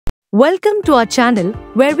Welcome to our channel,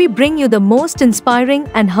 where we bring you the most inspiring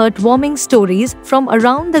and heartwarming stories from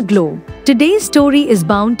around the globe. Today's story is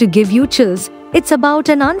bound to give you chills. It's about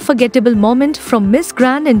an unforgettable moment from Miss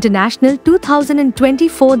Grand International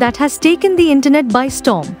 2024 that has taken the internet by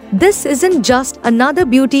storm. This isn't just another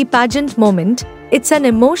beauty pageant moment, it's an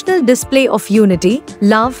emotional display of unity,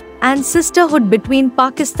 love, and sisterhood between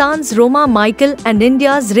Pakistan's Roma Michael and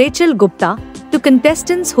India's Rachel Gupta, to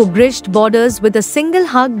contestants who bridged borders with a single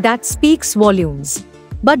hug that speaks volumes.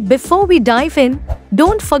 But before we dive in,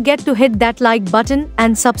 don't forget to hit that like button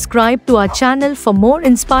and subscribe to our channel for more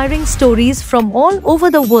inspiring stories from all over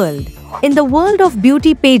the world. In the world of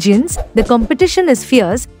beauty pageants, the competition is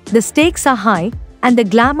fierce, the stakes are high, and the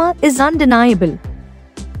glamour is undeniable.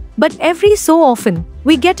 But every so often,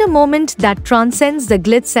 we get a moment that transcends the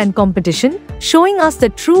glitz and competition, showing us the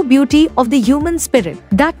true beauty of the human spirit.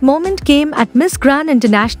 That moment came at Miss Grand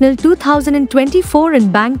International 2024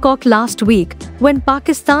 in Bangkok last week, when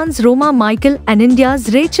Pakistan's Roma Michael and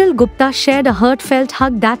India's Rachel Gupta shared a heartfelt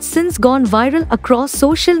hug that's since gone viral across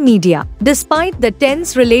social media. Despite the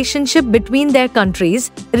tense relationship between their countries,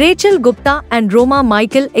 Rachel Gupta and Roma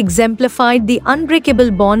Michael exemplified the unbreakable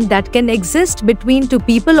bond that can exist between two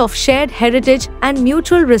people of shared heritage and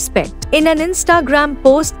mutual respect. In an Instagram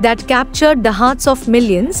post that captured the hearts of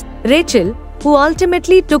millions, Rachel, who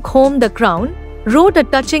ultimately took home the crown, wrote a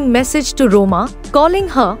touching message to Roma, calling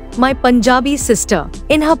her "my Punjabi sister."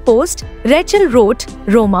 In her post, Rachel wrote,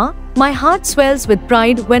 "Roma, my heart swells with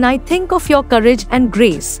pride when I think of your courage and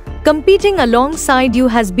grace. Competing alongside you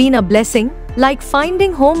has been a blessing, like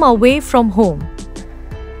finding home away from home."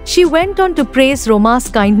 She went on to praise Roma's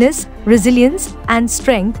kindness, resilience, and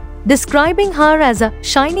strength, describing her as a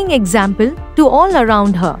shining example to all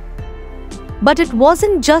around her. But it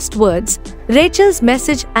wasn't just words. Rachel's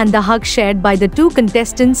message and the hug shared by the two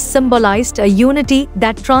contestants symbolized a unity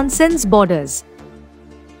that transcends borders.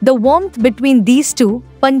 The warmth between these two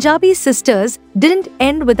Punjabi sisters didn't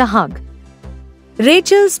end with a hug.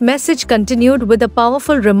 Rachel's message continued with a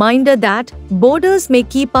powerful reminder that borders may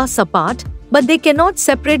keep us apart, but they cannot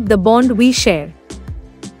separate the bond we share.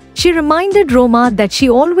 She reminded Roma that she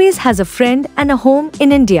always has a friend and a home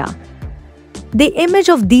in India. The image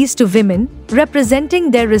of these two women,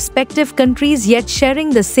 representing their respective countries yet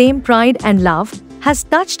sharing the same pride and love, has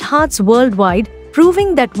touched hearts worldwide,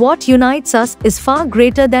 proving that what unites us is far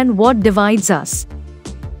greater than what divides us.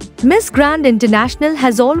 Miss Grand International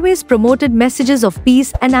has always promoted messages of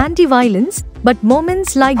peace and anti-violence, but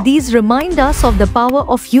moments like these remind us of the power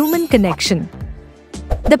of human connection.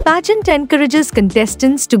 The pageant encourages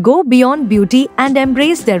contestants to go beyond beauty and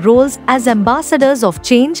embrace their roles as ambassadors of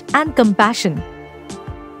change and compassion.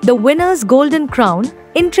 The winner's golden crown,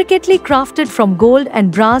 intricately crafted from gold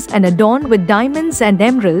and brass and adorned with diamonds and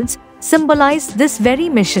emeralds, symbolized this very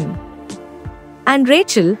mission. And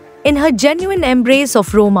Rachel, in her genuine embrace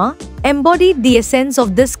of Roma, embodied the essence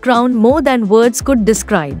of this crown more than words could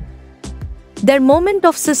describe. Their moment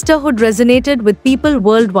of sisterhood resonated with people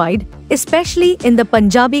worldwide, especially in the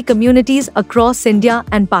Punjabi communities across India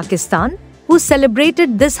and Pakistan, who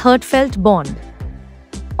celebrated this heartfelt bond.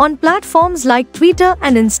 On platforms like Twitter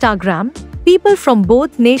and Instagram, people from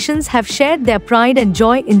both nations have shared their pride and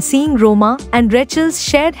joy in seeing Roma and Rachel's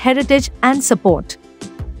shared heritage and support.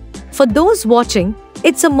 For those watching,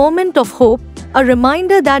 it's a moment of hope, a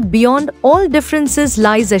reminder that beyond all differences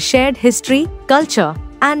lies a shared history, culture,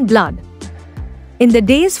 and blood. In the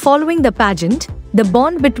days following the pageant, the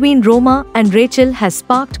bond between Roma and Rachel has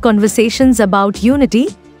sparked conversations about unity,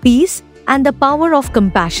 peace, and the power of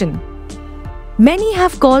compassion. Many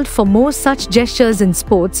have called for more such gestures in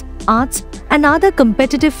sports, arts, and other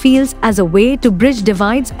competitive fields as a way to bridge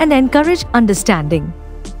divides and encourage understanding.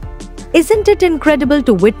 Isn't it incredible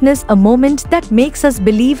to witness a moment that makes us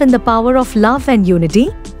believe in the power of love and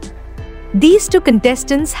unity? These two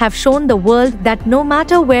contestants have shown the world that no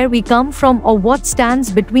matter where we come from or what stands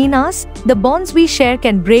between us, the bonds we share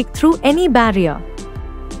can break through any barrier.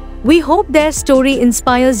 We hope their story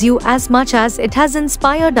inspires you as much as it has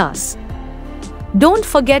inspired us. Don't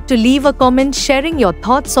forget to leave a comment sharing your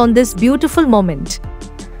thoughts on this beautiful moment.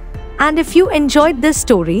 And if you enjoyed this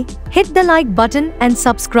story, hit the like button and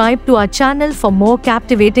subscribe to our channel for more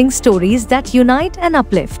captivating stories that unite and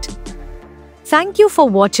uplift. Thank you for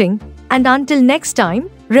watching. And until next time,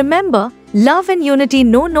 remember, love and unity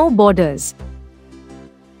know no borders.